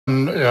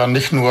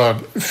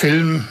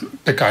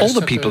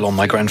the people on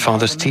my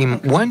grandfather's team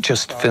weren't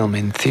just film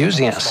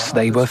enthusiasts,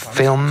 they were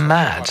film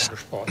mad.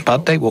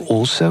 But they were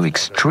also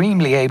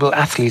extremely able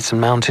athletes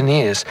and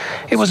mountaineers.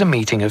 It was a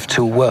meeting of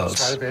two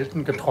worlds.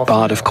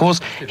 But of course,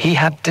 he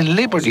had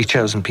deliberately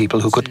chosen people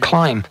who could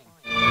climb.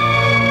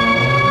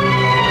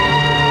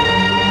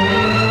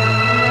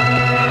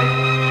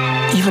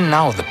 Even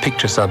now, the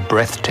pictures are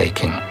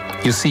breathtaking.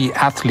 You see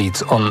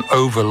athletes on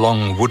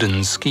overlong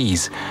wooden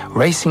skis,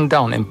 racing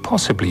down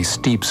impossibly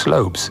steep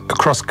slopes,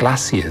 across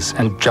glaciers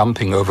and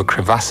jumping over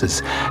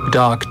crevasses,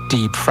 dark,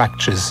 deep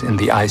fractures in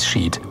the ice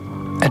sheet.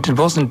 And it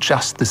wasn't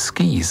just the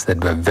skis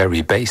that were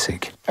very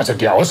basic. Also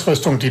die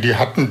Ausrüstung, die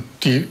hatten,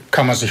 die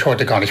kann man sich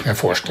heute gar nicht mehr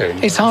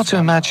vorstellen. It's hard to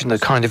imagine the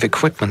kind of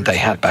equipment they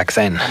had back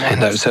then. In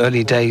those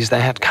early days,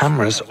 they had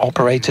cameras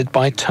operated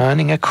by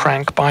turning a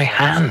crank by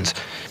hand.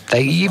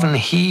 They even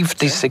heaved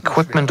this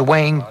equipment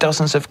weighing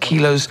dozens of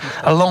kilos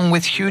along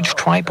with huge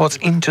tripods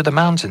into the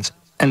mountains.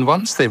 And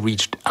once they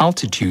reached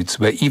altitudes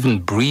where even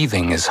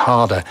breathing is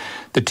harder,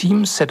 the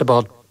team set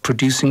about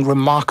producing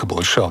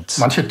remarkable shots.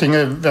 Manche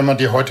Dinge, wenn man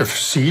die heute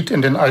sieht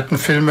in den alten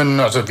Filmen,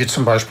 also wie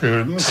zum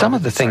Beispiel... Some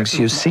of the things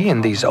you see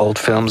in these old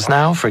films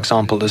now, for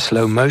example, the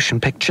slow-motion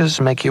pictures,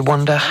 make you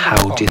wonder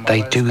how did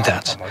they do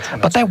that?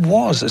 But there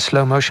was a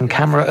slow-motion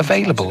camera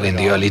available in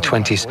the early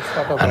 20s,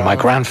 and my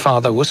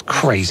grandfather was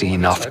crazy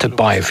enough to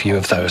buy a few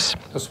of those.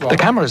 The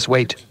cameras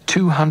weighed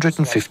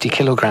 250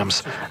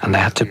 kilograms, and they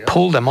had to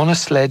pull them on a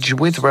sledge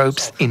with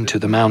ropes into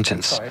the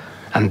mountains.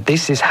 And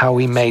this is how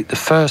we made the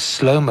first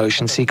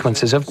slow-motion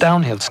sequences of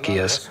downhill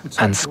skiers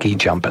and ski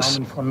jumpers.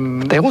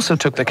 They also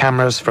took the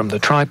cameras from the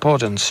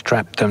tripod and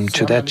strapped them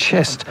to their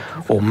chest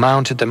or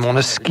mounted them on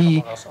a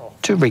ski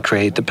to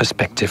recreate the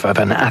perspective of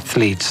an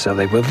athlete, so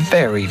they were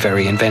very,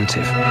 very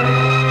inventive.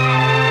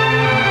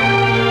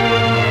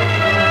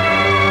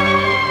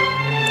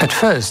 At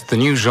first, the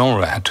new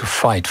genre had to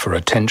fight for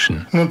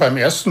attention.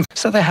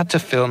 So they had to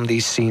film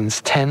these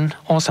scenes 10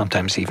 or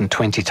sometimes even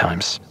 20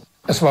 times.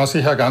 Es war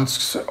sicher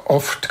ganz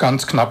oft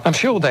ganz knapp. I'm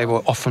sure they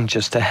were often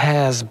just a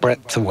hair's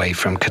breadth away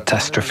from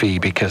catastrophe,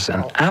 because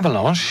an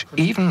avalanche,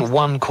 even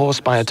one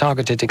caused by a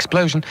targeted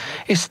explosion,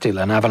 is still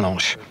an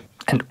avalanche.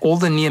 And all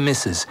the near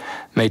misses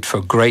made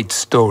for great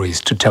stories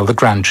to tell the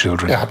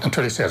grandchildren. Hat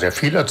natürlich sehr, sehr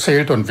viel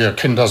erzählt und wir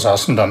Kinder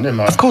saßen dann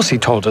immer. Of course, he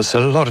told us a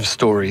lot of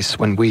stories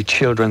when we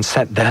children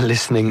sat there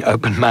listening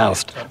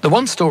open-mouthed. The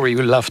one story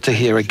we love to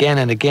hear again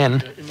and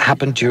again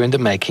happened during the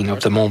making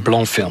of the Mont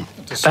Blanc film.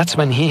 That's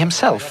when he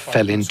himself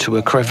fell into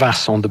a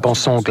crevasse on the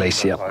Bonson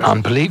Glacier.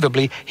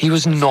 Unbelievably, he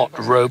was not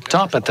roped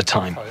up at the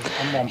time.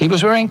 He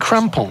was wearing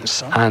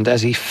crampons, and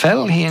as he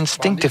fell, he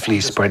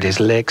instinctively spread his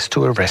legs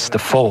to arrest the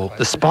fall.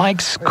 The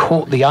spikes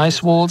caught the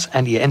ice walls,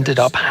 and he ended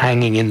up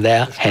hanging in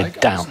there, head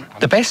down.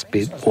 The best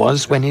bit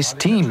was when his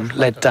team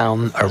let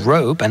down a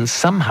rope and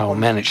somehow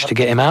managed to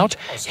get him out.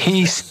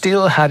 He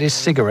still had his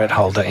cigarette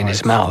holder in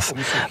his mouth.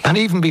 But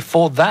even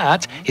before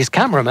that, his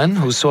cameraman,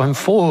 who saw him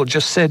fall,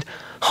 just said,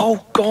 "Oh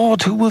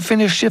God, who will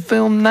finish the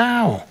film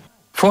now?"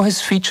 For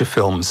his feature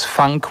films,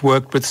 Funk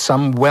worked with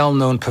some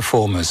well-known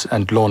performers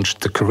and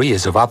launched the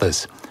careers of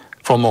others.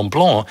 For Mont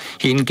Blanc,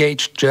 he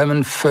engaged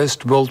German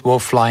First World War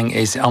flying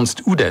ace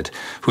Ernst Udet,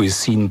 who is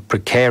seen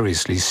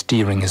precariously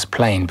steering his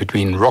plane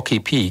between rocky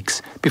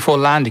peaks before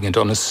landing it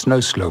on a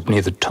snow slope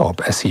near the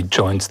top as he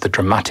joins the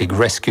dramatic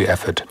rescue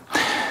effort.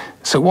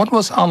 So what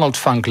was Arnold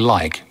Funk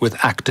like with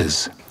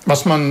actors?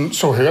 Was man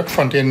so hört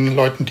von den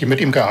Leuten, die mit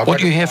ihm gearbeitet haben.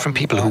 What you hear from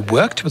people who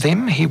worked with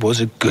him, he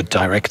was a good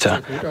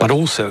director, but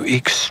also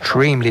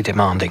extremely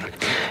demanding.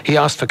 He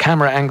asked for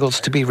camera angles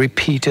to be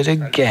repeated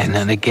again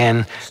and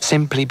again,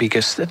 simply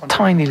because the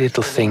tiny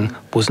little thing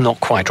was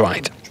not quite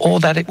right, or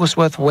that it was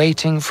worth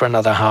waiting for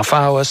another half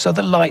hour so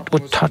the light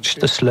would touch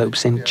the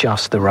slopes in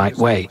just the right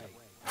way.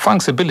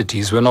 Funk's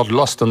abilities were not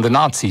lost on the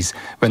Nazis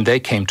when they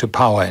came to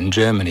power in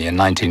Germany in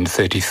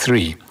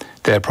 1933.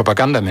 Their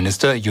propaganda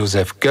minister,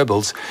 Joseph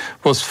Goebbels,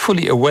 was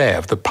fully aware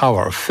of the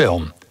power of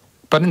film.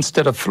 But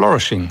instead of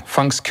flourishing,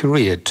 Funk's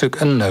career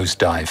took a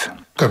nosedive.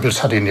 Goebbels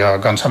hat ihn ja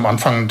ganz am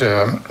Anfang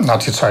der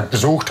Nazizeit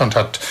besucht und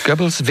hat...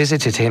 Goebbels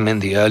visited him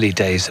in the early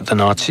days of the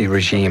Nazi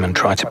regime and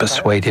tried to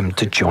persuade him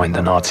to join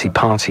the Nazi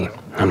party.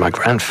 And my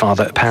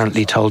grandfather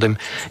apparently told him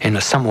in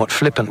a somewhat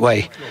flippant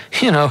way,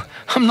 "You know,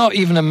 I'm not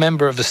even a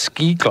member of a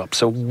ski club,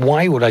 so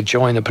why would I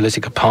join a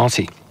political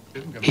party?"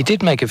 He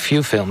did make a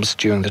few films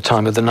during the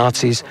time of the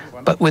Nazis,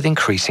 but with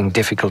increasing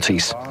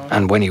difficulties.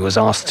 And when he was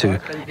asked to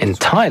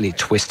entirely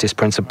twist his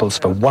principles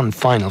for one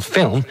final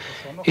film,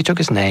 he took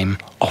his name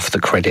off the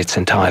credits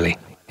entirely.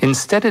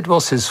 Instead, it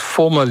was his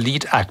former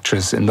lead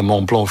actress in the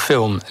Mont Blanc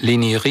film,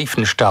 Leni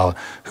Riefenstahl,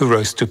 who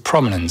rose to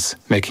prominence,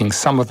 making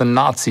some of the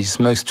Nazis'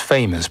 most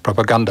famous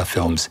propaganda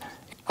films.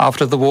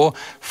 After the war,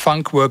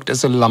 Funk worked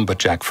as a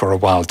lumberjack for a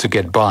while to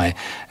get by,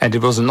 and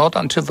it was not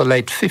until the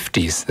late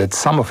 50s that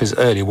some of his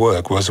early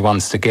work was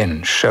once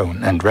again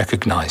shown and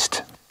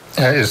recognized.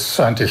 Ist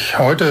eigentlich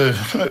heute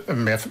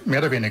mehr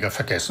oder weniger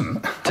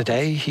vergessen.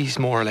 Today, he's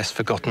more or less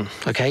forgotten.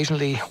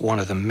 Occasionally, one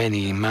of the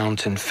many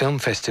mountain film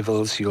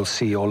festivals you'll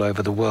see all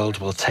over the world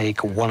will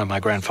take one of my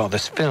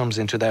grandfather's films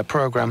into their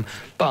program,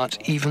 but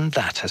even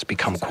that has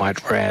become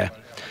quite rare.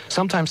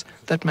 Sometimes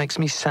that makes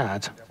me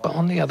sad, but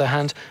on the other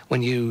hand,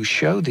 when you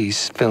show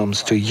these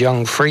films to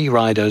young free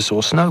riders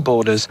or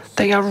snowboarders,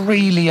 they are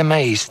really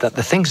amazed that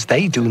the things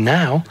they do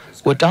now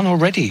were done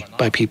already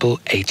by people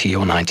 80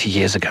 or 90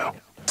 years ago.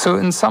 So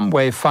in some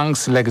way,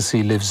 Funk's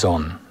legacy lives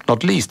on,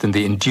 not least in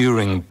the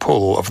enduring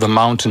pull of the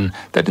mountain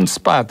that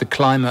inspired the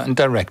climber and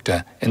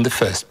director in the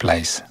first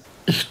place.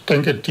 Ich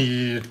denke,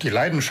 die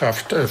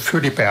Leidenschaft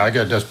für die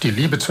Berge, die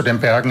Liebe zu den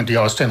Bergen, die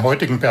aus den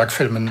heutigen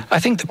Bergfilmen.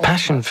 I think the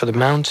passion for the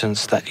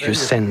mountains that you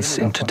sense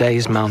in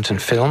today's mountain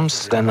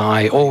films, then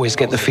I always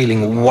get the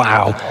feeling,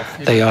 wow,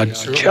 they are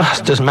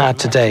just as mad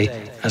today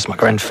as my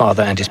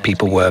grandfather and his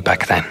people were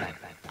back then.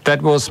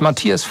 That was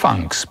Matthias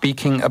Funk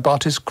speaking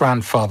about his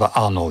grandfather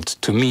Arnold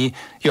to me,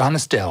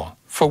 Johannes Dell,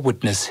 for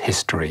Witness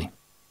History.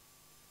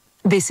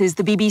 This is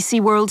the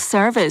BBC World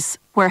Service,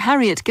 where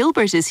Harriet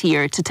Gilbert is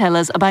here to tell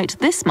us about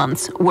this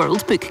month's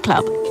World Book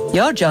Club.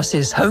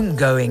 Yarjas's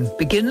homegoing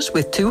begins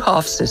with two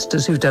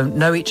half-sisters who don't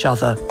know each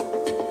other.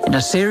 In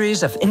a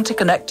series of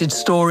interconnected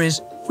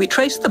stories, we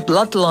trace the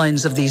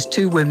bloodlines of these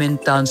two women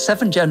down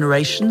 7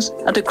 generations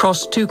and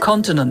across 2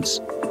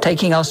 continents,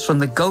 taking us from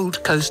the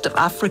Gold Coast of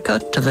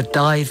Africa to the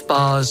dive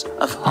bars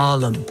of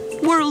Harlem.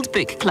 World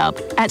Book Club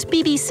at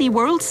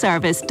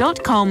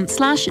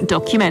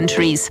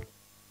bbcworldservice.com/documentaries.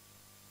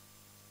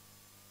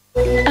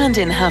 And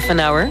in half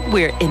an hour,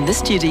 we're in the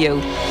studio.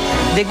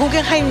 The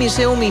Guggenheim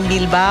Museum in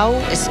Bilbao,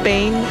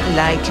 Spain,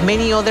 like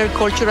many other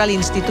cultural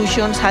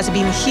institutions, has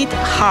been hit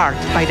hard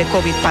by the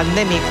COVID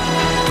pandemic.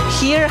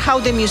 Hear how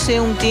the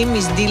museum team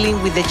is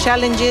dealing with the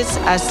challenges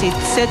as it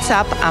sets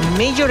up a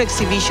major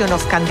exhibition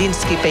of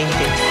Kandinsky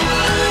paintings.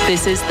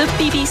 This is the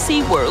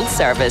BBC World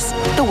Service,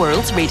 the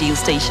world's radio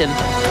station.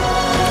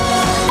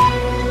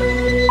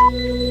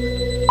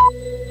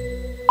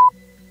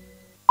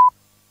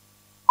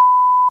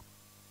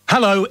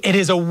 Hello, it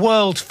is a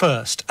world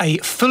first. A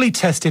fully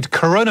tested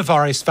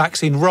coronavirus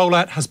vaccine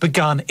rollout has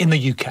begun in the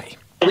UK.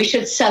 We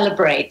should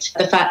celebrate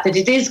the fact that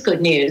it is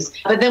good news,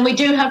 but then we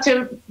do have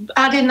to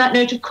add in that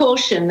note of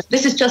caution.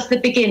 This is just the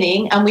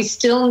beginning, and we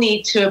still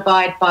need to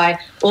abide by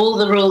all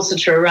the rules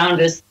that are around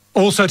us.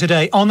 Also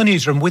today on the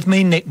newsroom with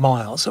me, Nick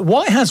Miles.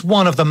 Why has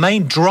one of the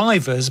main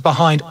drivers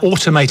behind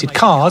automated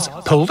cars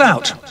pulled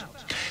out?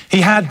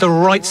 He had the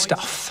right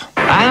stuff.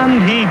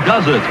 And he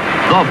does it.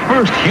 The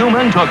first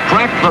human to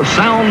crack the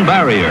sound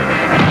barrier.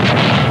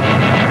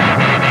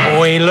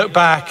 We look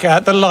back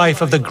at the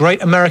life of the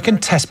great American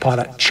test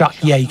pilot Chuck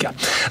Yeager.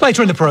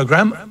 Later in the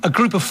programme, a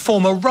group of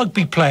former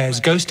rugby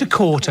players goes to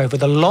court over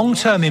the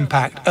long-term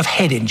impact of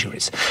head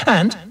injuries.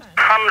 And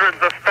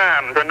hundreds of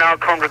fans are now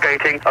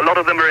congregating. A lot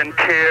of them are in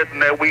tears and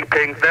they're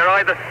weeping. They're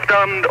either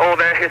stunned or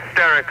they're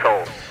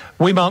hysterical.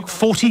 we mark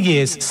 40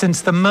 years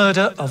since the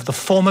murder of the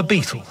former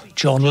Beatle,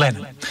 John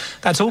Lennon.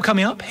 That's all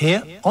coming up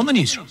here on the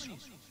Newsroom.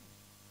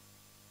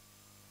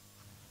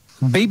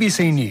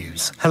 BBC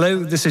News. Hello,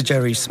 this is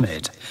Jerry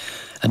Smith.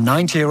 A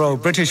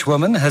 90-year-old British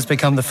woman has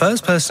become the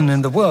first person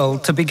in the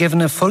world to be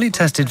given a fully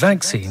tested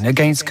vaccine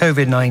against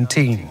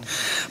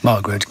COVID-19.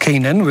 Margaret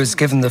Keenan was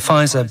given the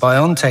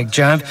Pfizer-BioNTech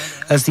jab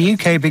as the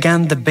UK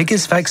began the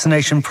biggest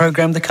vaccination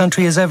programme the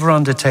country has ever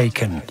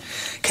undertaken.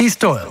 Keith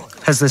Doyle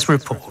has this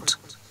report.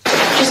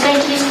 Just going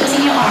to be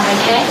squeezing your arm,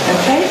 okay?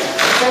 Okay.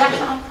 Relax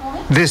your arm for me.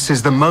 This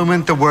is the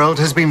moment the world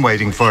has been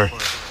waiting for.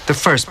 The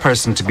first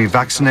person to be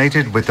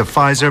vaccinated with the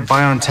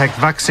Pfizer-BioNTech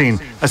vaccine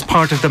as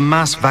part of the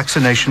mass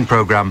vaccination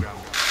programme.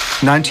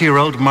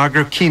 90-year-old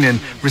Margaret Keenan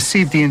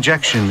received the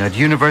injection at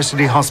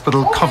University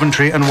Hospital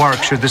Coventry and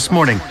Warwickshire this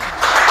morning.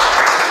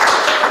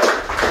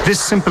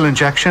 This simple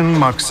injection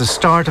marks the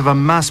start of a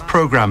mass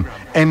programme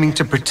aiming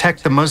to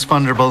protect the most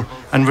vulnerable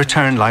and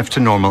return life to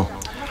normal.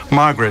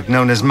 Margaret,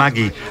 known as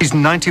Maggie, is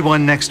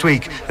 91 next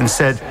week and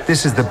said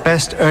this is the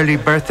best early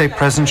birthday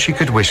present she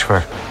could wish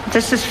for.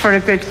 This is for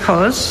a good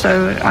cause,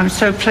 so I'm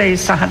so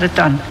pleased I had it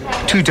done.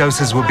 2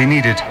 doses will be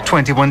needed,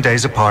 21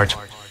 days apart.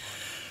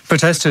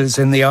 Protesters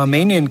in the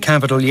Armenian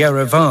capital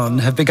Yerevan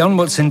have begun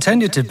what's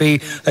intended to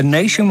be a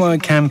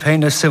nationwide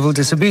campaign of civil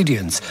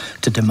disobedience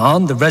to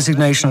demand the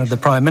resignation of the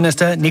Prime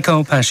Minister,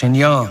 Nikol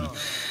Pashinyan.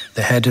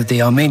 The head of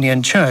the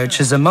Armenian Church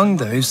is among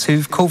those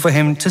who've called for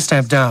him to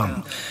step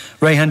down.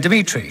 Rehan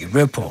Dimitri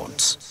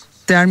reports.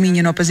 The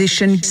Armenian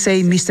opposition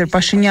say Mr.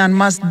 Pashinyan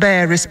must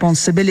bear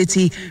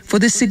responsibility for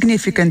the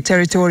significant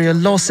territorial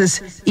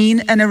losses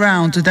in and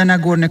around the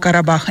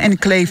Nagorno-Karabakh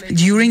enclave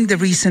during the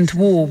recent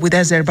war with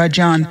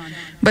Azerbaijan.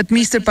 But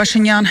Mr.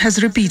 Pashinyan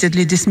has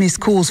repeatedly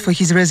dismissed calls for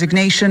his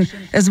resignation,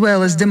 as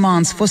well as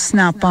demands for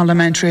snap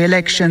parliamentary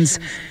elections.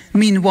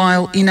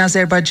 Meanwhile, in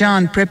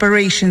Azerbaijan,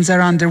 preparations are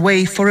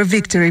underway for a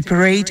victory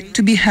parade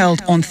to be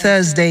held on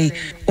Thursday.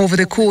 Over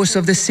the course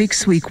of the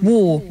 6-week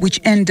war, which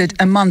ended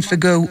a month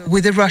ago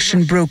with a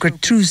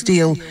Russian-brokered truce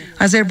deal,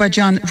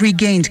 Azerbaijan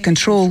regained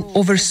control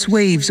over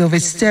swathes of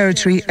its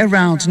territory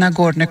around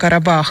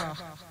Nagorno-Karabakh.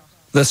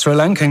 The Sri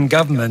Lankan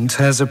government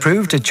has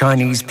approved a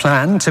Chinese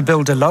plan to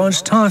build a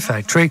large tyre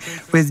factory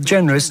with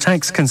generous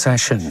tax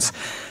concessions.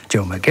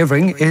 Jill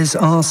McGivering is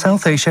our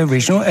South Asia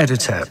regional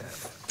editor.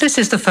 This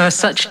is the first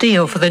such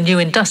deal for the new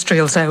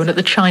industrial zone at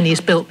the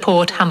Chinese-built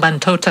port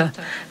Hambantota.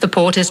 The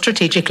port is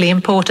strategically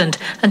important,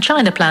 and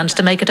China plans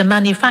to make it a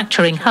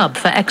manufacturing hub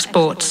for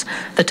exports.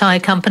 The Thai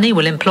company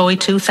will employ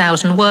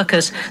 2,000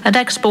 workers and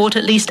export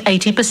at least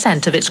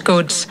 80% of its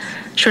goods.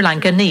 Sri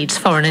Lanka needs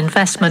foreign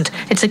investment.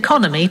 Its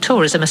economy,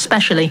 tourism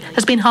especially,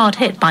 has been hard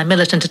hit by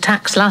militant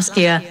attacks last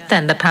year,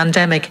 then the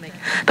pandemic.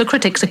 But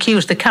critics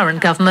accuse the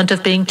current government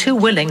of being too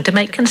willing to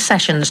make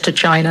concessions to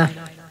China.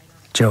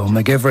 Jill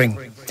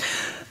McGivering.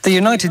 The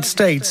United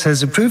States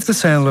has approved the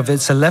sale of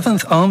its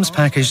 11th arms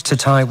package to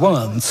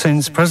Taiwan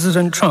since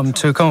President Trump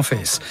took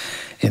office.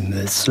 In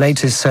this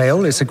latest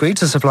sale, it's agreed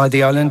to supply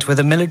the island with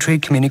a military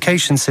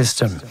communication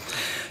system.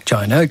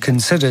 China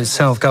considers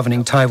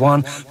self-governing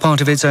Taiwan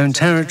part of its own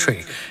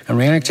territory and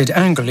reacted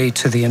angrily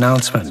to the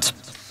announcement.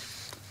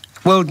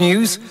 World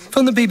news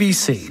from the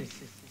BBC.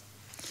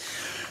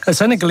 A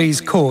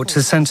Senegalese court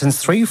has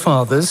sentenced 3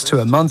 fathers to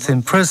a month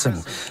in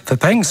prison for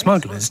paying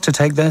smugglers to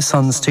take their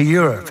sons to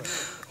Europe.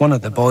 One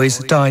of the boys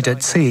died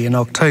at sea in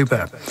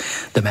October.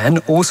 The men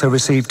also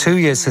received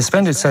 2-year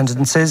suspended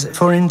sentences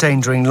for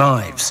endangering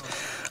lives.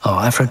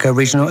 Our Africa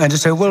regional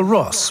editor Will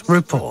Ross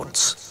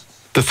reports.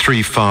 The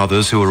 3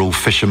 fathers, who are all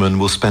fishermen,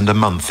 will spend a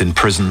month in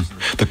prison.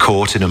 The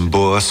court in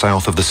Mbour,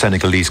 south of the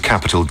Senegalese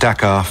capital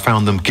Dakar,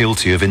 found them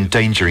guilty of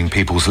endangering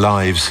people's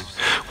lives.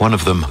 One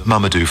of them,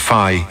 Mamadou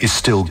Faye, is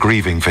still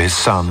grieving for his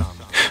son.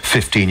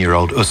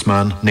 15-year-old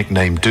Usman,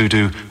 nicknamed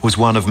Dudu, was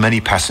one of many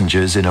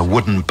passengers in a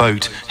wooden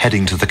boat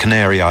heading to the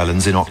Canary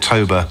Islands in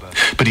October.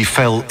 But he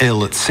fell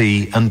ill at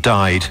sea and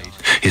died.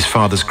 His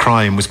father's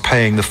crime was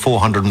paying the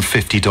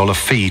 $450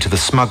 fee to the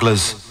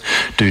smugglers.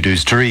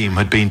 Dudu's dream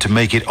had been to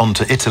make it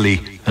onto Italy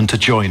and to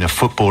join a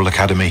football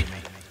academy.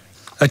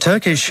 A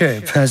Turkish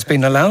ship has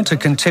been allowed to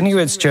continue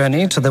its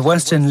journey to the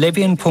western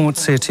Libyan port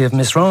city of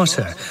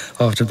Misrata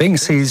after being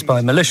seized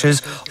by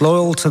militias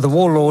loyal to the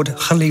warlord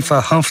Khalifa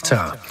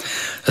Haftar.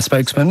 A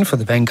spokesman for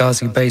the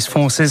Benghazi-based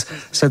forces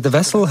said the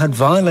vessel had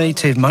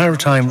violated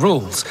maritime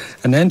rules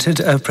and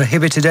entered a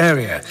prohibited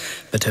area,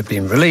 but had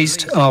been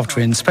released after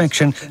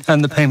inspection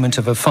and the payment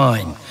of a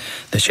fine.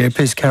 The ship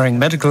is carrying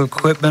medical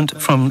equipment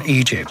from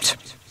Egypt.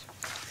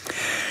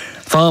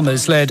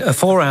 Farmers led a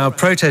 4-hour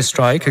protest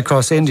strike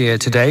across India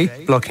today,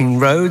 blocking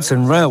roads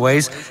and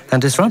railways and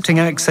disrupting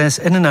access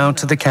in and out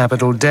to the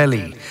capital,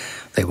 Delhi.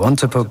 They want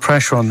to put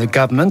pressure on the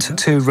government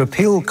to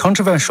repeal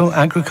controversial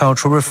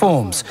agricultural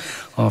reforms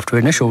after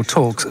initial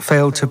talks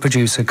failed to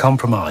produce a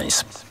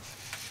compromise.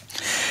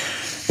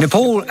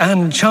 Nepal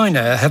and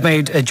China have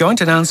made a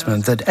joint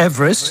announcement that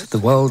Everest, the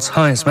world's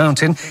highest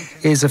mountain,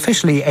 is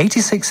officially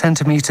 86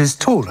 centimetres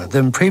taller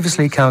than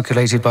previously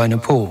calculated by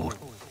Nepal.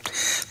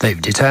 They've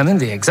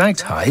determined the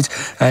exact height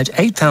at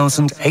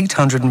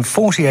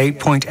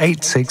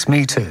 8,848.86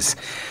 metres.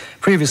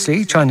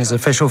 Previously, China's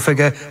official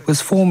figure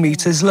was 4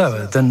 metres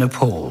lower than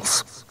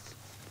Nepal's.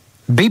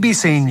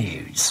 BBC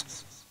News.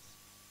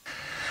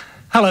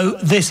 Hello,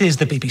 this is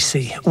the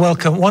BBC.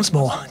 Welcome once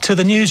more to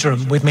the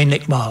newsroom with me,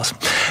 Nick Miles.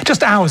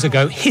 Just hours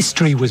ago,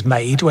 history was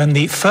made when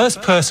the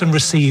first person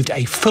received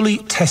a fully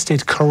tested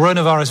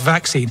coronavirus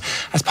vaccine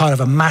as part of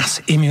a mass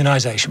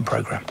immunisation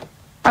programme.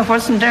 I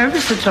wasn't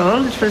nervous at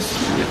all. It was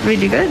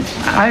really good.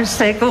 I would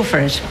say go for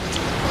it.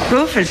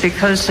 Go for it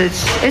because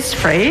it's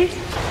free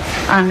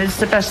and it's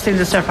the best thing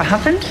that's ever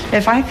happened.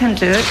 If I can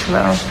do it,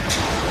 well,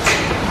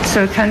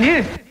 so can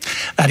you.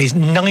 That is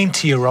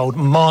 90-year-old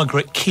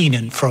Margaret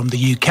Keenan from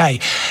the UK,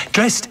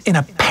 dressed in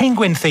a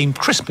penguin-themed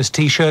Christmas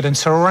T-shirt and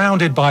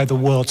surrounded by the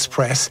world's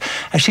press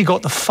as she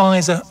got the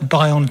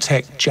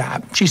Pfizer-BioNTech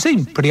jab. She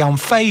seemed pretty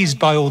unfazed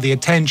by all the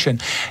attention.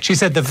 She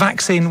said the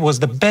vaccine was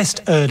the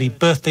best early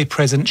birthday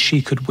present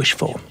she could wish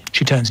for.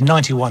 She turns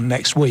 91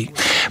 next week.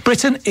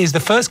 Britain is the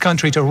first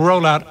country to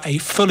roll out a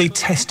fully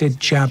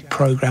tested jab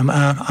programme.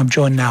 I'm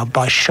joined now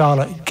by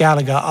Charlotte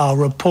Gallagher, our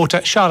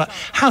reporter. Charlotte,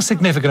 how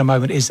significant a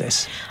moment is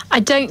this? I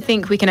don't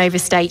think we can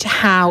overstate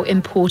how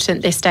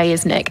important this day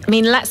is, Nick. I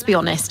mean, let's be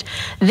honest.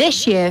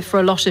 This year, for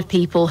a lot of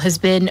people, has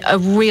been a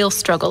real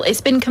struggle.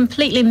 It's been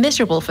completely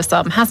miserable for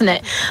some, hasn't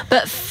it?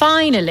 But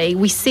finally,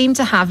 we seem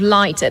to have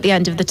light at the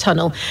end of the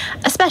tunnel,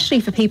 especially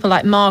for people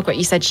like Margaret.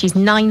 You said she's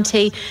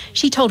 90.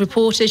 She told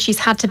reporters she's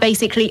had to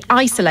basically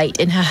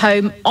isolate in her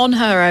home on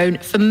her own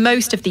for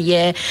most of the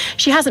year.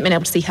 She hasn't been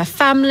able to see her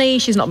family.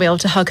 She's not been able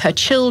to hug her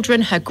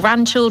children, her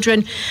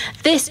grandchildren.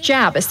 This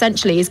jab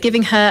essentially is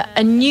giving her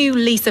a new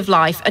lease of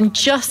life, and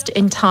just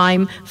in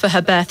time for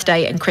her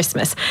birthday and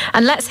Christmas.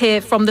 And let's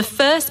hear from the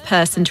first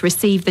person to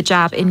receive the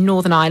jab in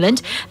Northern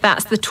Ireland.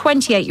 That's the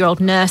 28-year-old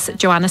nurse,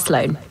 Joanna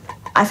Sloan.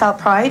 I felt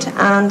proud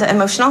and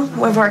emotional.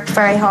 We've worked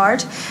very hard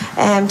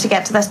to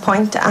get to this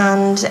point,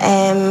 and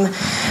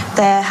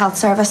the health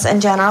service in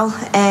general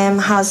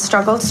has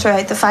struggled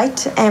throughout the fight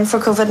for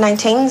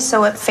COVID-19,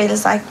 so it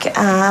feels like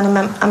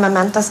a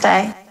momentous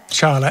day.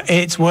 Charlotte,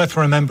 it's worth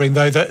remembering,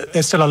 though, that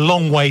there's still a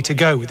long way to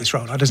go with this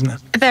rollout, isn't there?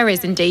 There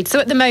is indeed. So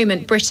at the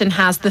moment, Britain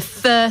has the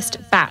first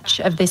batch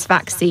of this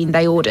vaccine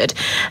they ordered,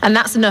 and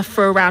that's enough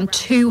for around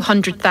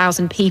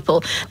 200,000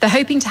 people. They're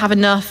hoping to have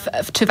enough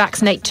to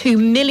vaccinate 2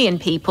 million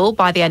people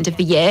by the end of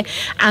the year,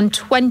 and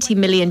 20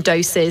 million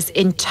doses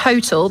in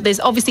total. There's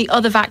obviously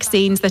other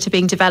vaccines that are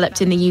being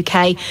developed in the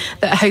UK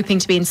that are hoping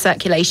to be in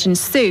circulation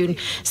soon.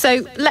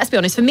 So let's be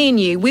honest, for me and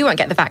you, we won't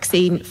get the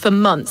vaccine for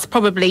months,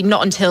 probably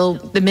not until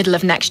the middle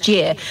of next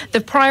year.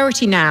 The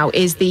priority now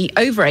is the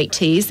over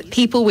 80s,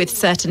 people with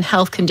certain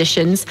health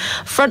conditions,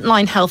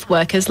 frontline health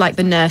workers like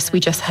the nurse we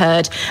just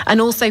heard, and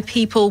also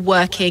people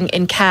working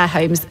in care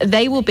homes.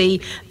 They will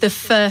be the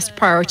first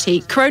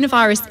priority.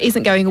 Coronavirus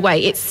isn't going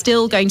away. It's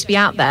still going to be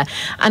out there,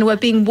 and we're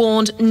being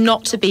warned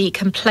not to be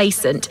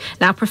complacent.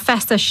 Now,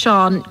 Professor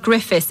Sian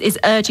Griffiths is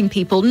urging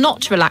people not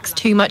to relax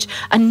too much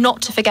and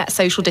not to forget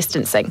social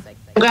distancing.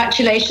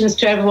 Congratulations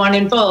to everyone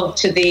involved,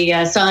 to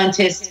the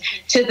scientists,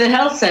 to the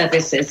health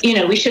services. You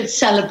know, we should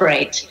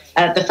celebrate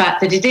the fact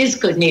that it is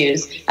good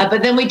news.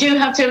 But then we do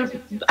have to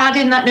add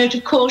in that note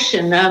of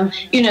caution.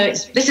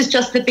 This is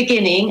just the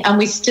beginning, and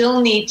we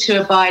still need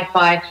to abide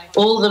by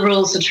all the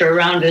rules that are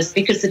around us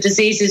because the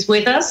disease is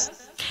with us.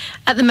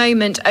 At the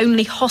moment,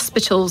 only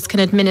hospitals can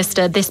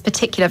administer this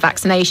particular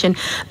vaccination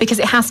because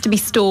it has to be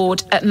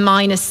stored at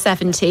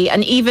 -70,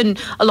 and even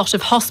a lot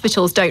of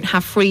hospitals don't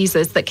have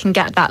freezers that can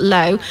get that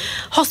low.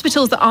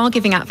 Hospitals that are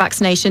giving out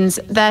vaccinations,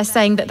 they're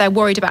saying that they're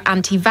worried about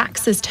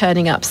anti-vaxxers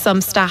turning up,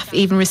 some staff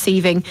even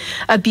receiving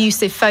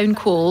abusive phone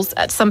calls,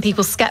 some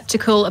people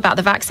sceptical about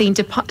the vaccine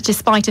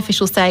despite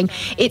officials saying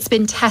it's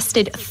been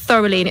tested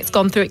thoroughly and it's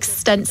gone through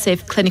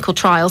extensive clinical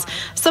trials.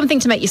 Something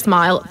to make you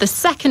smile, the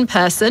second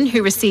person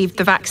who received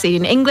the vaccine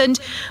in England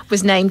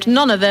was named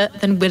none other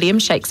than William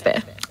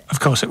Shakespeare. Of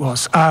course it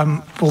was.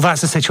 Well,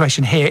 that's the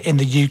situation here in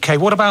the UK.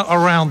 What about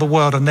around the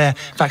world and their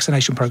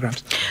vaccination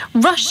programmes?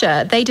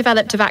 Russia, they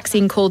developed a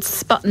vaccine called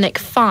Sputnik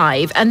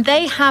 5, and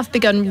they have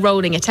begun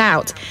rolling it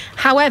out.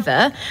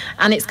 However,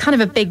 and it's kind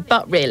of a big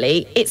but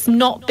really, it's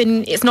not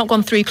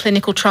gone through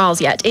clinical trials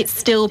yet. It's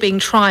still being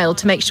trialled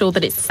to make sure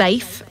that it's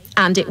safe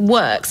and it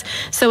works.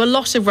 So a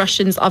lot of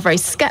Russians are very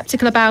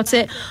sceptical about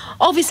it.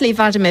 Obviously,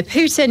 Vladimir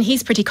Putin,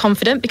 he's pretty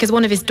confident because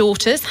one of his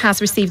daughters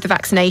has received the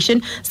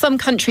vaccination. Some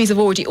countries have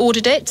already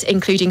ordered it,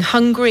 including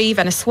Hungary,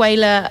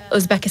 Venezuela,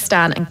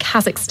 Uzbekistan and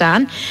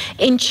Kazakhstan.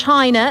 In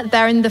China,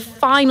 they're in the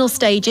final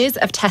stages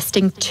of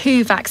testing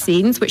 2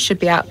 vaccines, which should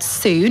be out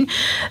soon.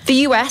 The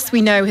US,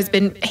 we know, has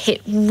been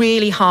hit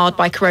really hard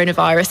by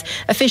coronavirus.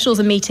 Officials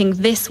are meeting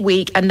this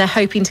week and they're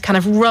hoping to kind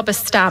of rubber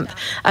stamp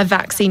a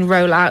vaccine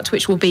rollout,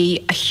 which will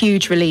be a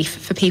huge relief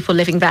for people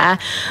living there.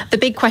 The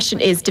big question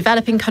is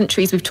developing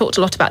countries. We've talked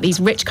a lot about these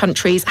rich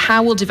countries.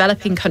 How will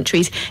developing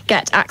countries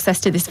get access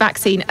to this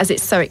vaccine as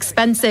it's so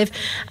expensive?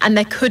 And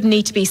there could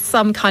need to be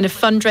some kind of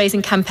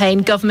fundraising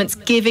campaign, governments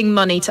giving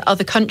money to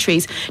other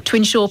countries to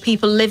ensure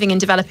people living in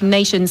developing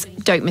nations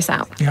don't miss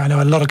out. Yeah, I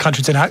know a lot of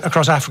countries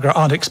across Africa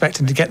aren't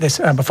expecting to get this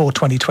before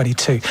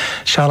 2022.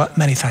 Charlotte,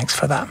 many thanks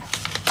for that.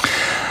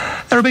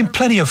 There have been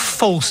plenty of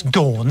false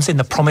dawns in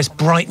the promised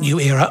bright new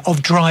era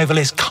of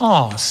driverless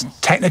cars.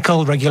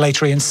 Technical,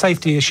 regulatory and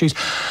safety issues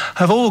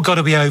have all got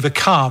to be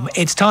overcome.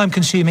 It's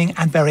time-consuming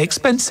and very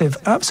expensive.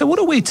 So what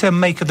are we to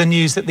make of the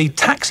news that the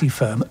taxi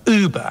firm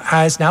Uber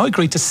has now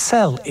agreed to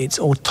sell its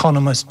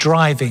autonomous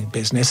driving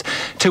business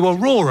to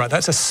Aurora?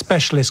 That's a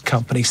specialist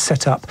company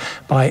set up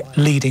by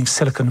leading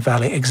Silicon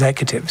Valley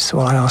executives.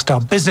 Well, I asked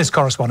our business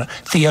correspondent,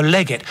 Theo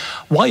Leggett,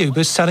 why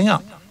Uber's selling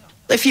up.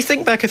 If you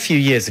think back a few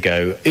years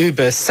ago,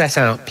 Uber set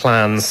out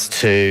plans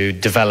to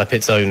develop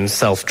its own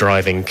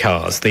self-driving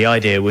cars. The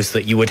idea was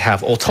that you would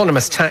have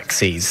autonomous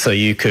taxis, so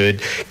you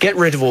could get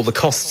rid of all the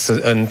costs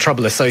and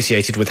trouble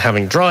associated with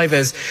having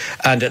drivers,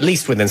 and at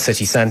least within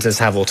city centres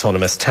have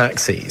autonomous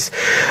taxis.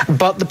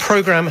 But the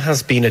programme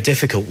has been a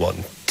difficult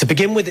one. To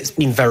begin with, it's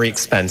been very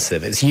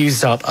expensive. It's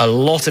used up a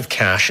lot of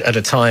cash at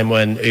a time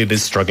when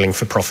Uber's struggling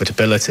for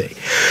profitability.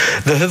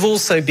 There have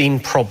also been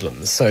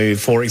problems. So,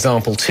 for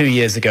example, 2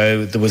 years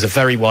ago, there was a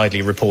very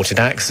widely reported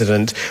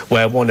accident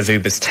where one of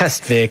Uber's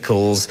test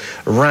vehicles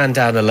ran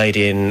down a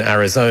lady in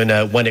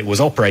Arizona when it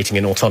was operating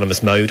in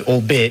autonomous mode,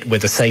 albeit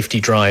with a safety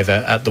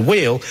driver at the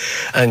wheel,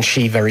 and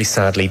she very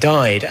sadly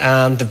died.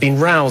 And there have been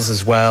rows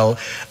as well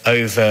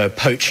over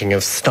poaching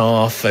of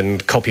staff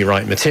and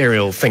copyright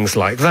material, things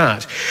like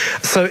that.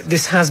 So So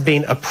this has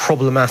been a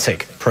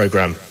problematic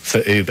program for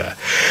Uber.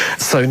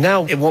 So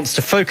now it wants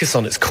to focus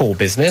on its core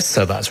business,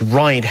 so that's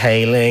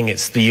ride-hailing,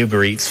 it's the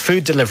Uber Eats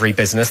food delivery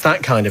business,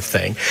 that kind of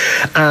thing,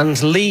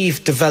 and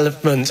leave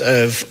development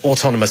of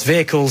autonomous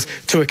vehicles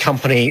to a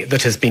company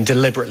that has been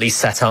deliberately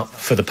set up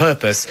for the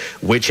purpose,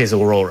 which is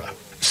Aurora.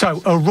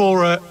 So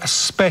Aurora, a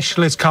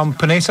specialist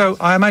company, so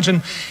I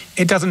imagine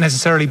it doesn't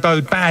necessarily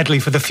bode badly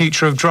for the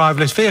future of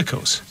driverless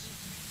vehicles.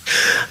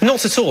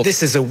 Not at all.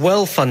 This is a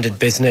well-funded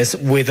business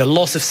with a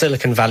lot of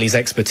Silicon Valley's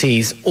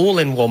expertise all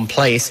in one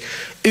place.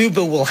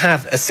 Uber will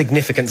have a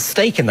significant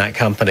stake in that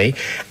company,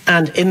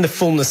 and in the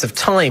fullness of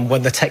time,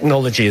 when the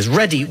technology is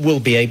ready,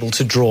 we'll be able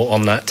to draw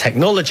on that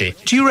technology.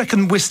 Do you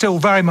reckon we're still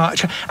very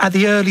much at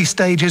the early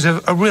stages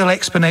of a real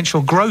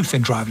exponential growth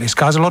in driverless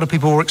cars? A lot of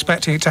people were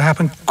expecting it to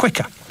happen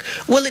quicker.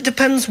 Well, it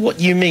depends what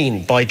you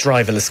mean by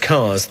driverless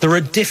cars. There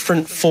are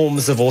different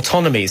forms of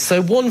autonomy.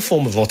 So one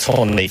form of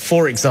autonomy,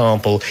 for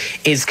example,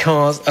 is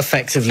cars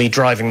effectively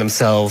driving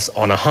themselves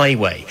on a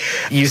highway.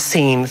 You've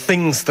seen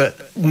things that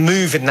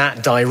move in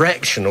that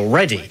direction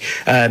already.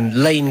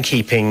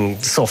 Lane-keeping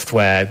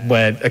software,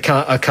 where a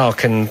car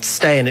can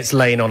stay in its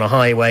lane on a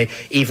highway,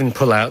 even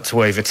pull out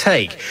to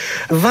overtake.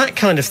 That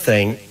kind of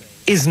thing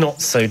is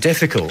not so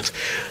difficult.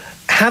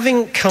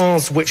 Having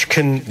cars which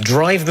can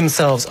drive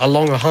themselves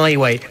along a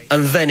highway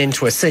and then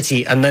into a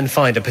city and then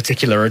find a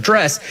particular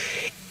address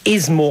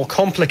is more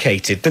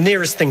complicated. The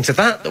nearest thing to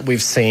that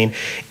we've seen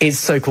is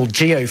so-called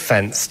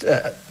geo-fenced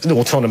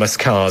autonomous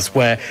cars,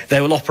 where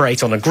they will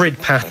operate on a grid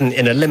pattern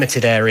in a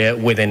limited area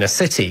within a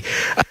city.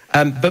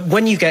 But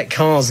when you get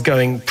cars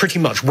going pretty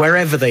much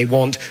wherever they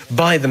want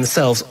by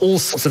themselves, all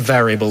sorts of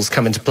variables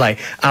come into play,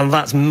 and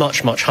that's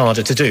much, much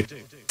harder to do.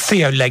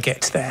 Theo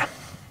Leggett there.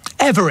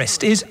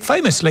 Everest is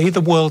famously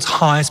the world's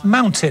highest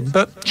mountain,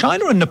 but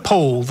China and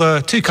Nepal,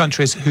 the two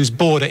countries whose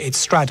border it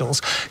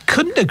straddles,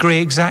 couldn't agree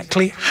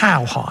exactly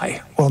how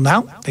high. Well,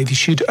 now they've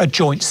issued a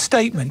joint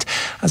statement,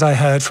 as I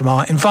heard from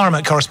our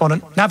environment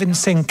correspondent, Navin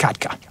Singh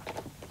Khadka.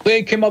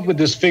 They came up with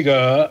this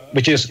figure,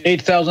 which is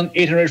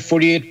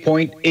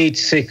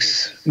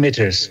 8,848.86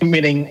 meters,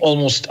 meaning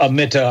almost a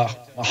meter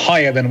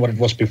higher than what it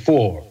was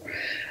before.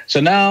 So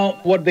now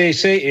what they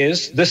say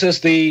is this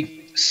is the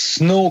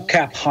snow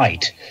cap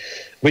height,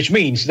 which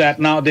means that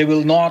now they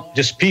will not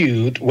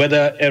dispute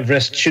whether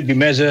Everest should be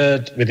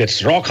measured with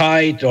its rock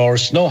height or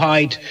snow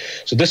height.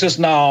 So this is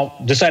now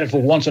decided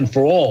for once and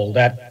for all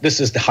that this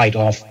is the height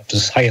of the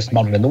highest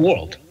mountain in the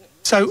world.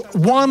 So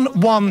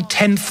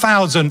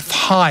 1/10,000th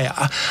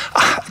higher.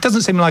 It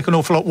doesn't seem like an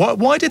awful lot.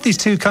 Why did these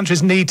two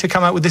countries need to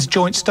come out with this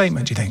joint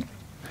statement, do you think?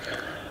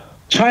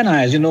 China,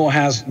 as you know,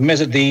 has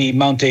measured the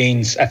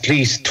mountains at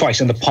least twice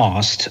in the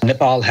past.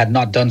 Nepal had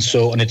not done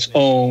so on its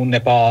own.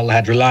 Nepal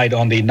had relied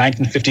on the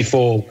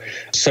 1954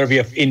 Survey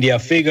of India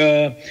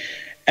figure.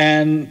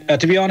 And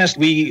to be honest,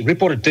 we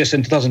reported this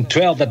in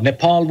 2012 that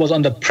Nepal was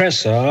under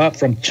pressure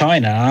from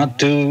China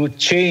to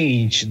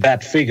change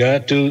that figure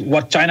to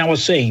what China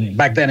was saying.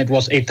 Back then it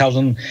was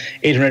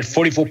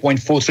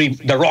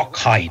 8,844.43, the rock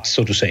height,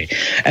 so to say.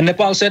 And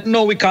Nepal said,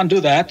 no, we can't do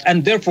that.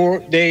 And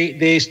therefore,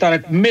 they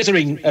started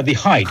measuring the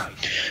height.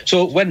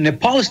 So when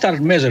Nepal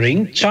started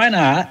measuring,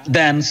 China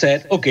then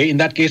said, okay, in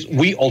that case,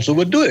 we also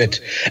would do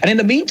it. And in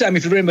the meantime,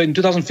 if you remember, in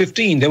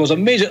 2015, there was a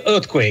major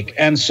earthquake.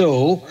 And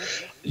so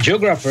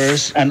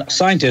geographers and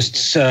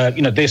scientists,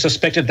 they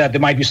suspected that there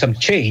might be some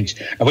change.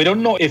 Now, we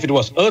don't know if it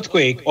was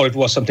earthquake or it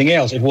was something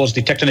else. It was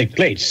the tectonic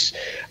plates.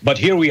 But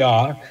here we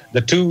are,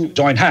 the two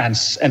joined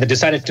hands, and they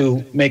decided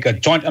to make a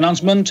joint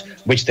announcement,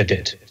 which they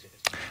did.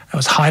 That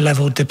was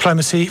high-level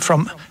diplomacy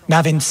from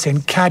Navin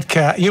Singh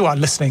Khadka. You are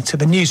listening to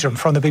the newsroom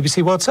from the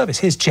BBC World Service.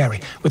 Here's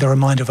Jerry with a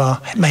reminder of our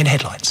main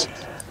headlines.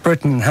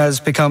 Britain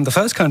has become the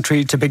first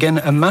country to begin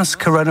a mass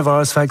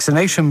coronavirus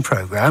vaccination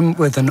programme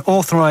with an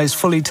authorised,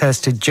 fully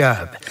tested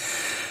jab.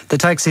 The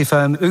taxi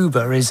firm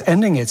Uber is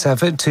ending its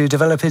effort to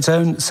develop its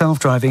own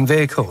self-driving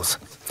vehicles.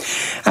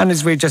 And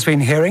as we've just been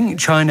hearing,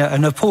 China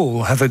and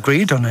Nepal have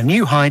agreed on a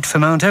new height for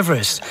Mount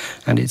Everest,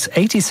 and it's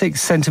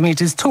 86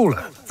 centimetres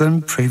taller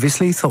than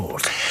previously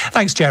thought.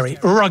 Thanks, Jerry.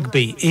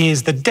 Rugby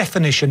is the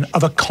definition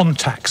of a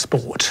contact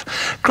sport.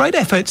 Great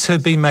efforts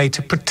have been made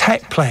to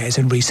protect players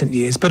in recent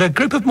years, but a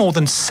group of more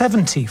than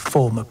 70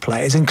 former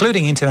players,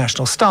 including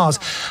international stars,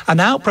 are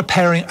now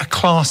preparing a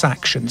class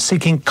action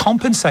seeking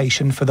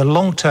compensation for the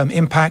long-term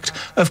impact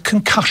of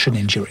concussion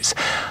injuries.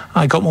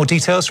 I got more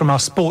details from our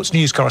sports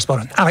news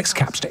correspondent, Alex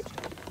Capstick.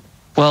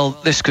 Well,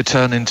 this could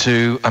turn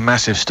into a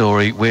massive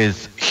story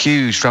with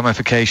huge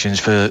ramifications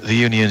for the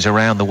unions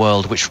around the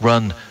world which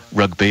run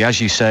rugby. As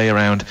you say,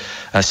 around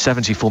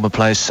 70 former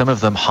players, some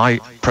of them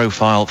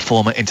high-profile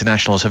former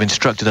internationals, have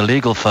instructed a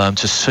legal firm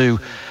to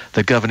sue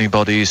the governing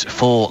bodies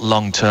for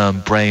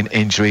long-term brain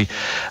injury.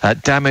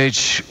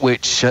 Damage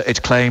which it's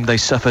claimed they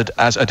suffered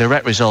as a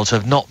direct result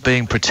of not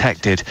being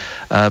protected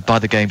by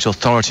the game's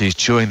authorities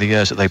during the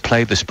years that they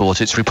played the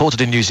sport. It's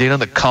reported in New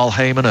Zealand that Carl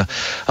Heyman,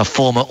 a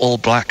former All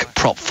Black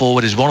prop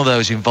forward, is one of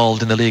those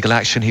involved in the legal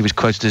action. He was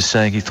quoted as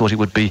saying he thought it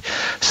would be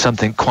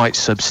something quite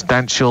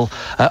substantial.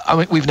 I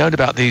mean, we've known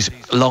about these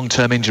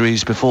long-term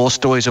injuries before,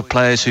 stories of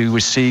players who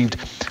received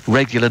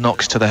regular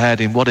knocks to the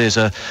head in what is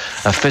a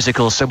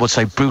physical, some would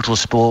say brutal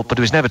sport, but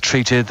it was never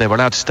treated. They were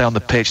allowed to stay on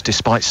the pitch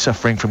despite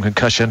suffering from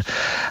concussion,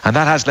 and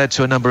that has led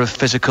to a number of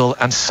physical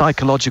and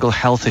psychological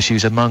health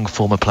issues among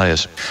former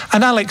players.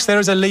 And Alex, there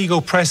is a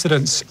legal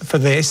precedence for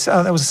this.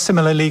 There was a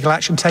similar legal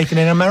action taken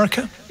in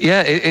America?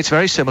 Yeah, it's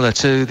very similar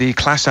to the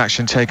class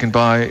action taken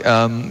by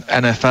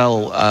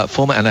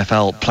former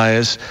NFL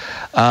players.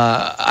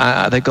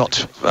 They got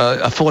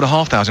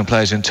 4,500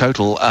 players in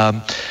total,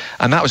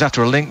 and that was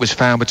after a link was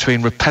found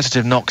between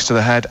repetitive knocks to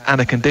the head and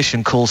a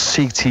condition called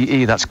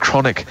CTE, that's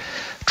chronic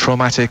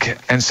traumatic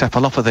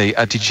encephalopathy,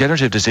 a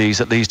degenerative disease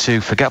that leads to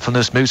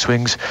forgetfulness, mood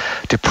swings,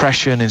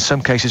 depression, in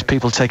some cases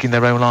people taking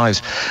their own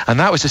lives. And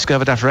that was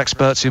discovered after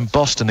experts in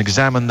Boston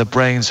examined the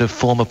brains of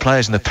former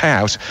players, and the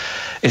payout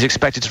is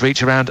expected to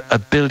reach around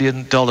 $1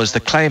 billion.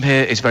 The claim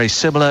here is very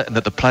similar in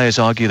that the players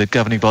argue the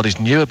governing bodies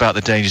knew about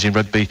the dangers in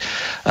rugby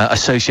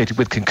associated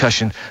with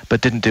concussion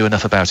but didn't do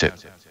enough about it.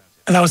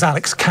 And that was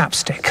Alex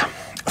Capstick.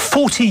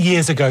 40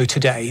 years ago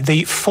today,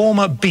 the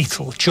former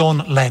Beatle,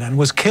 John Lennon,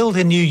 was killed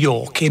in New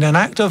York in an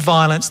act of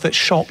violence that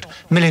shocked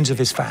millions of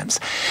his fans.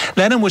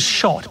 Lennon was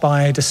shot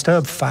by a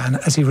disturbed fan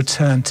as he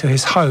returned to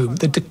his home,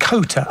 the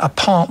Dakota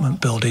apartment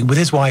building, with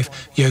his wife,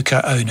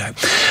 Yoko Ono.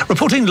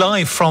 Reporting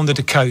live from the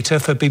Dakota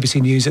for BBC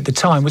News at the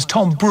time was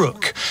Tom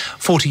Brooke.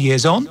 40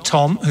 years on,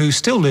 Tom, who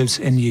still lives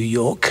in New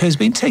York, has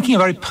been taking a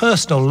very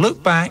personal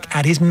look back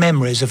at his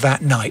memories of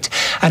that night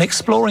and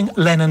exploring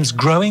Lennon's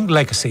growing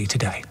legacy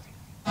today.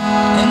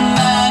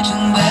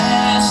 Imagine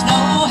there's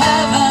no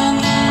heaven.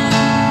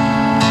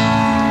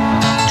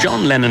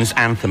 John Lennon's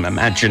anthem,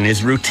 Imagine,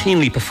 is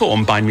routinely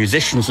performed by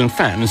musicians and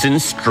fans in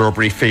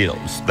Strawberry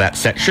Fields, that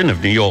section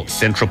of New York's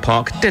Central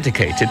Park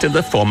dedicated to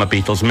the former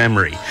Beatles'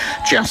 memory,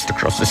 just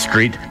across the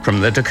street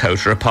from the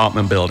Dakota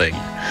apartment building.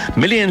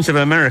 Millions of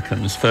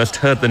Americans first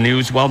heard the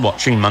news while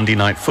watching Monday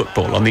Night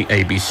Football on the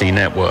ABC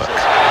network.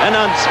 An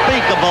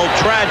unspeakable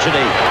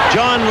tragedy.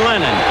 John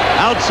Lennon,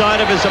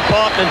 outside of his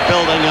apartment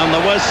building on the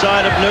west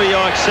side of New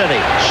York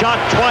City, shot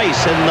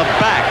twice in the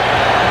back,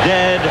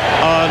 dead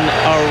on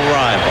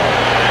arrival.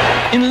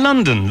 In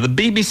London, the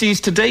BBC's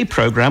Today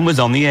programme was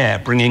on the air,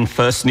 bringing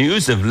first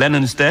news of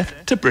Lennon's death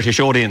to British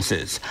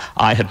audiences.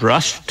 I had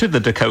rushed to the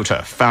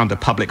Dakota, found a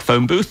public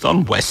phone booth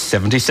on West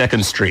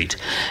 72nd Street.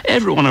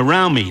 Everyone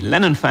around me,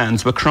 Lennon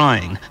fans, were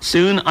crying.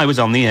 Soon I was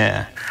on the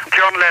air.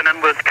 John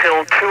Lennon was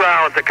killed 2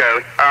 hours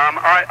ago.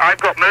 I've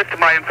got most of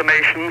my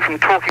information from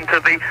talking to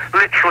the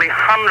literally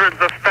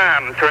hundreds of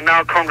fans who are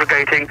now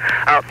congregating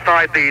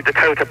outside the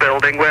Dakota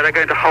building, where they're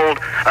going to hold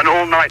an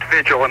all-night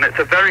vigil. And it's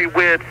a very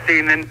weird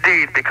scene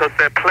indeed, because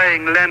they're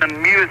playing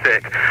Lennon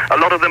music. A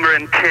lot of them are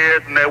in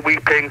tears and they're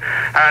weeping,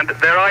 and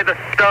they're either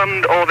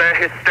stunned or they're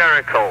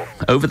hysterical.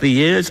 Over the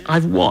years,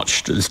 I've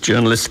watched as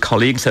journalist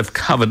colleagues have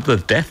covered the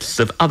deaths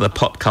of other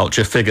pop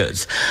culture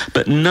figures,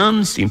 but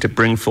none seem to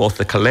bring forth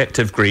the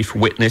collective grief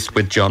witnessed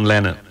with John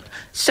Lennon.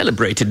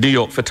 Celebrated New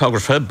York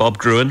photographer Bob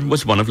Gruen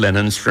was one of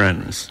Lennon's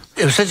friends.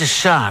 It was such a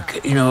shock,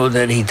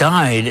 that he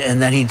died,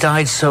 and that he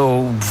died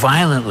so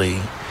violently,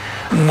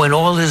 when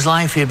all his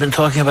life he had been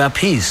talking about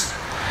peace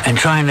and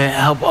trying to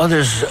help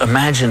others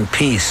imagine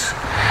peace.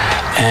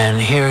 And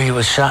here he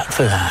was shot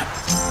for that.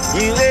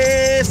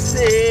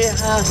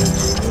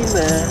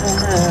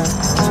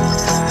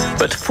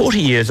 But 40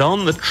 years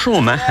on, the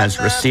trauma has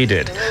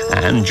receded,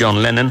 and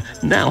John Lennon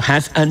now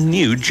has a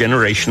new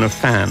generation of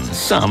fans,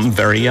 some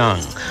very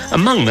young.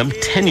 Among them,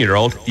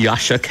 10-year-old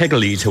Yasha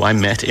Kegeles, who I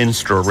met in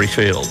Strawberry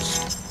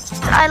Fields.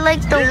 I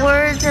like the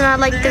words and I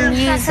like the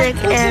music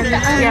and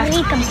I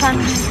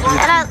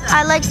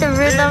like the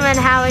rhythm and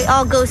how it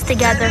all goes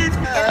together.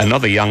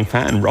 Another young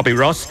fan, Robbie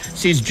Ross,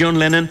 sees John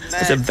Lennon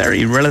as a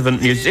very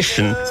relevant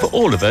musician for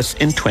all of us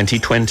in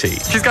 2020.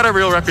 He's got a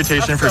real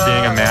reputation for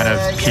being a man of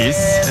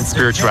peace and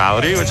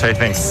spirituality, which I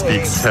think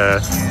speaks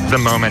to the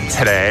moment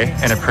today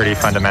in a pretty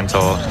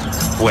fundamental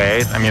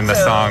way. I mean, the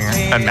song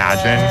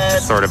Imagine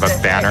is sort of a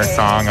banner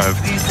song of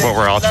what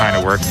we're all trying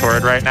to work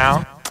toward right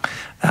now.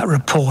 That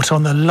report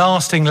on the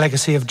lasting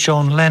legacy of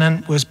John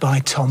Lennon was by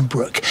Tom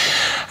Brooke.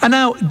 And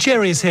now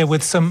Jerry is here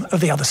with some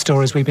of the other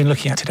stories we've been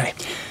looking at today.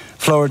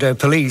 Florida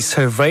police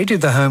have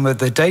raided the home of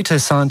the data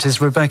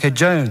scientist Rebecca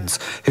Jones,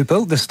 who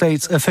built the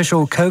state's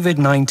official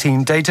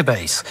COVID-19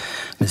 database.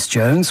 Ms.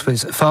 Jones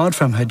was fired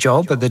from her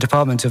job at the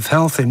Department of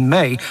Health in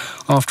May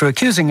after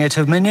accusing it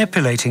of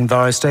manipulating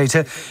virus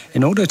data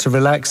in order to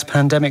relax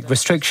pandemic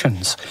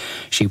restrictions.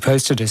 She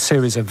posted a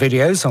series of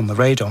videos on the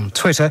raid on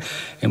Twitter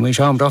in which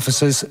armed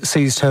officers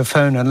seized her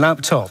phone and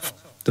laptop.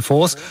 The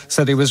force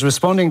said it was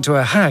responding to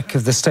a hack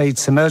of the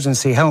state's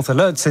emergency health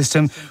alert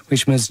system,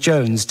 which Ms.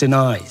 Jones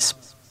denies.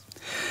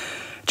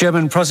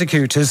 German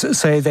prosecutors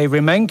say they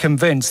remain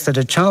convinced that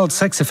a child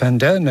sex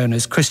offender known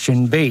as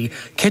Christian B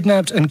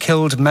kidnapped and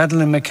killed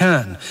Madeleine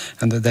McCann,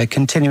 and that they're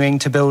continuing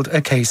to build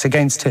a case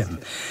against him.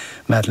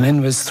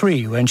 Madeleine was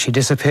 3 when she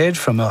disappeared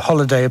from a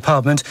holiday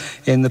apartment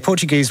in the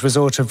Portuguese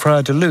resort of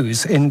Praia de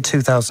Luz in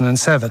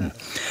 2007.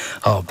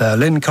 Our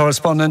Berlin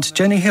correspondent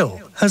Jenny Hill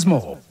has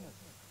more.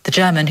 The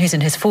German, who's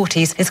in his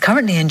 40s, is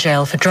currently in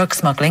jail for drug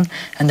smuggling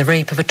and the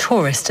rape of a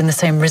tourist in the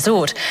same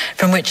resort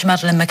from which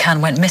Madeleine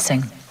McCann went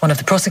missing. One of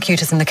the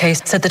prosecutors in the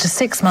case said that a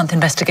 6-month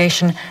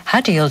investigation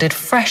had yielded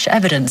fresh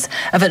evidence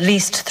of at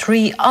least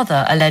 3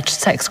 other alleged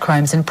sex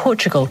crimes in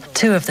Portugal,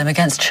 2 of them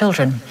against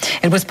children.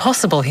 It was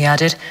possible, he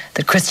added,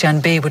 that Christian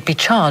B would be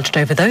charged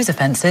over those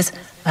offences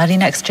early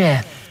next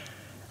year.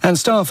 And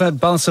staff at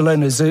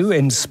Barcelona Zoo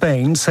in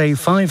Spain say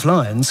 5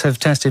 lions have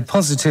tested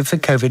positive for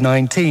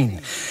COVID-19.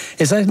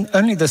 It's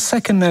only the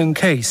second known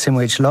case in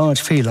which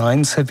large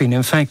felines have been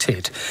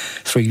infected.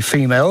 3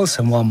 females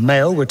and 1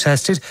 male were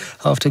tested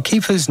after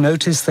keepers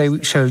noticed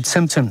they showed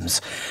symptoms.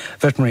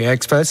 Veterinary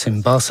experts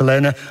in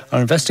Barcelona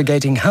are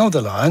investigating how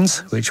the lions,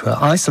 which were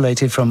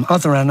isolated from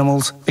other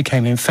animals,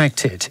 became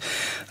infected.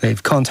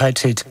 They've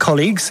contacted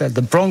colleagues at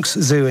the Bronx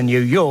Zoo in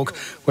New York,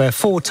 where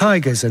 4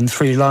 tigers and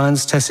 3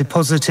 lions tested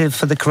positive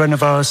for the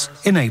coronavirus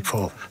in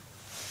April.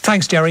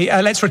 Thanks, Jerry.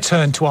 Let's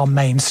return to our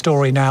main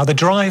story now, the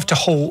drive to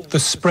halt the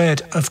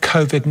spread of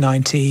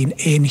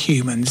COVID-19 in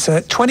humans.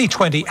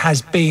 2020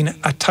 has been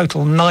a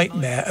total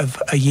nightmare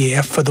of a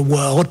year for the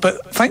world,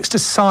 but thanks to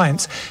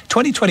science,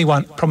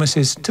 2021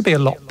 promises to be a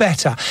lot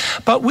better.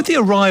 But with the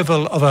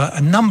arrival of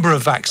a number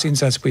of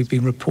vaccines, as we've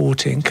been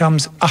reporting,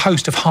 comes a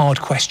host of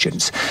hard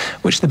questions,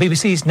 which the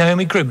BBC's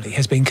Naomi Grimley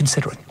has been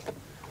considering.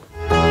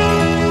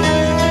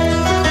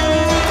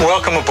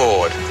 Welcome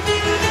aboard.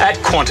 At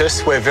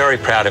Qantas, we're very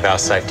proud of our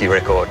safety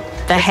record.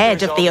 The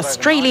head of the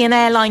Australian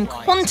airline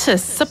Qantas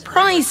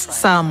surprised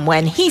some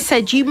when he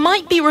said you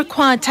might be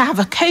required to have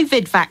a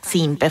COVID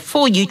vaccine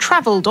before you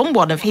travelled on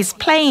one of his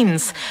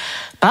planes.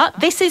 But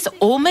this is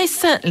almost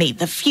certainly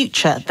the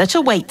future that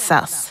awaits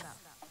us.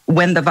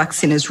 When the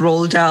vaccine is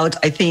rolled out,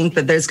 I think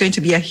that there's going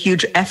to be a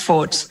huge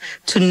effort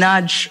to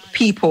nudge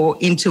people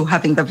into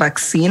having the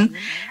vaccine,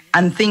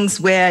 and things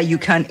where you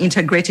can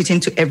integrate it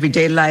into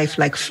everyday life,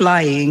 like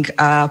flying,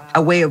 a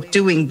way of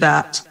doing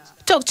that.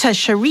 Dr.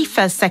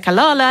 Sharifa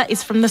Sekalala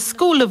is from the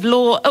School of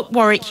Law at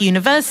Warwick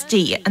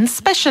University and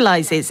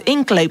specialises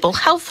in global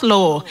health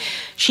law.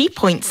 She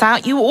points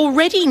out you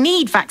already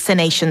need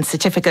vaccination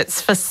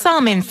certificates for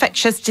some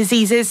infectious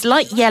diseases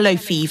like yellow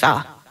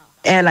fever.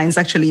 Airlines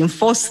actually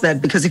enforce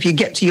that, because if you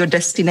get to your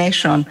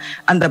destination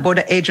and the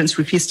border agents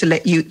refuse to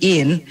let you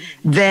in,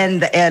 then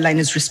the airline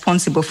is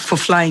responsible for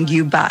flying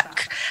you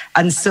back.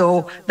 And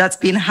so that's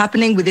been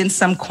happening within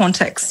some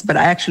contexts, but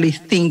I actually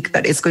think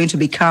that it's going to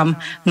become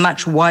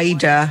much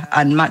wider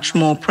and much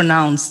more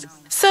pronounced.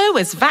 So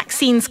as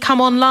vaccines come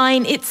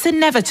online, it's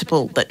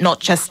inevitable that not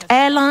just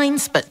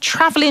airlines, but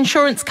travel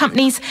insurance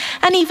companies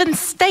and even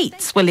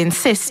states will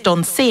insist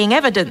on seeing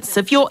evidence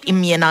of your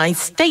immunised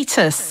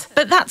status.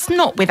 But that's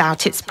not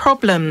without its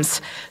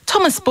problems.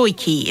 Thomas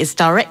Boyke is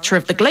director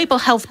of the Global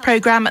Health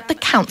Programme at the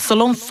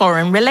Council on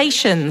Foreign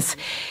Relations.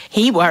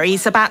 He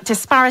worries about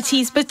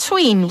disparities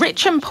between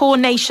rich and poor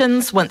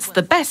nations once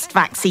the best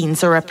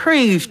vaccines are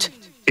approved.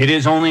 It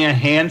is only a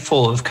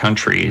handful of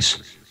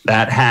countries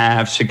that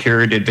have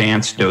secured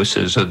advanced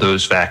doses of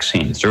those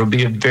vaccines. There will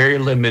be a very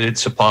limited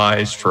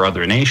supplies for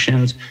other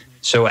nations.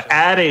 So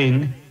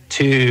adding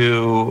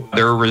to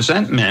their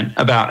resentment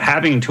about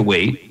having to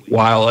wait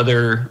while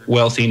other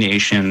wealthy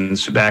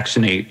nations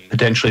vaccinate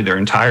potentially their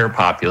entire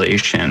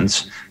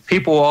populations,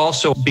 people will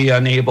also be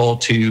unable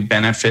to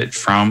benefit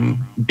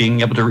from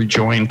being able to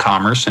rejoin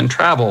commerce and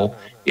travel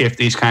if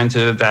these kinds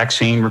of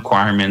vaccine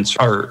requirements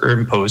are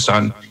imposed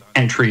on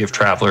entry of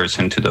travelers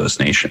into those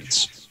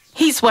nations.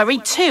 He's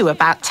worried too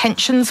about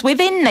tensions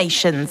within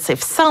nations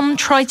if some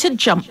try to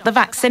jump the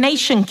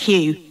vaccination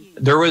queue.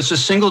 There was a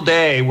single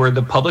day where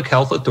the Public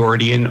Health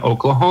Authority in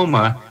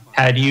Oklahoma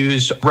had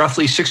used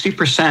roughly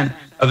 60%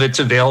 of its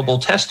available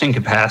testing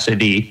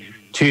capacity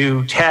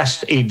to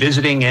test a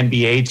visiting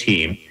NBA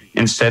team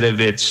instead of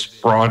its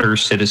broader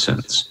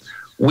citizens.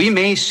 We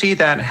may see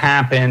that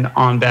happen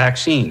on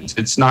vaccines.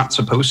 It's not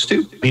supposed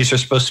to. These are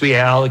supposed to be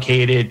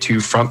allocated to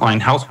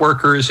frontline health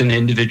workers and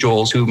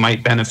individuals who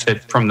might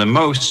benefit from them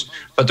most.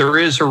 But there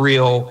is a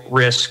real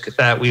risk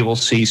that we will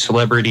see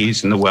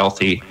celebrities and the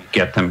wealthy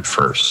get them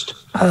first.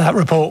 That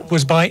report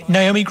was by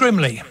Naomi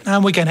Grimley.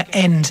 And we're going to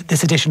end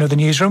this edition of the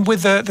Newsroom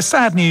with the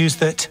sad news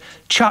that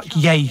Chuck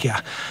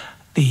Yeager,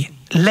 the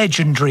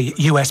legendary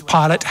US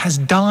pilot, has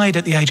died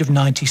at the age of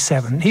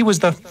 97. He was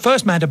the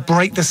first man to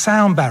break the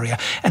sound barrier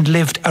and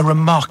lived a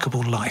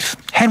remarkable life.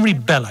 Henry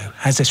Bello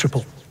has this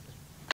report.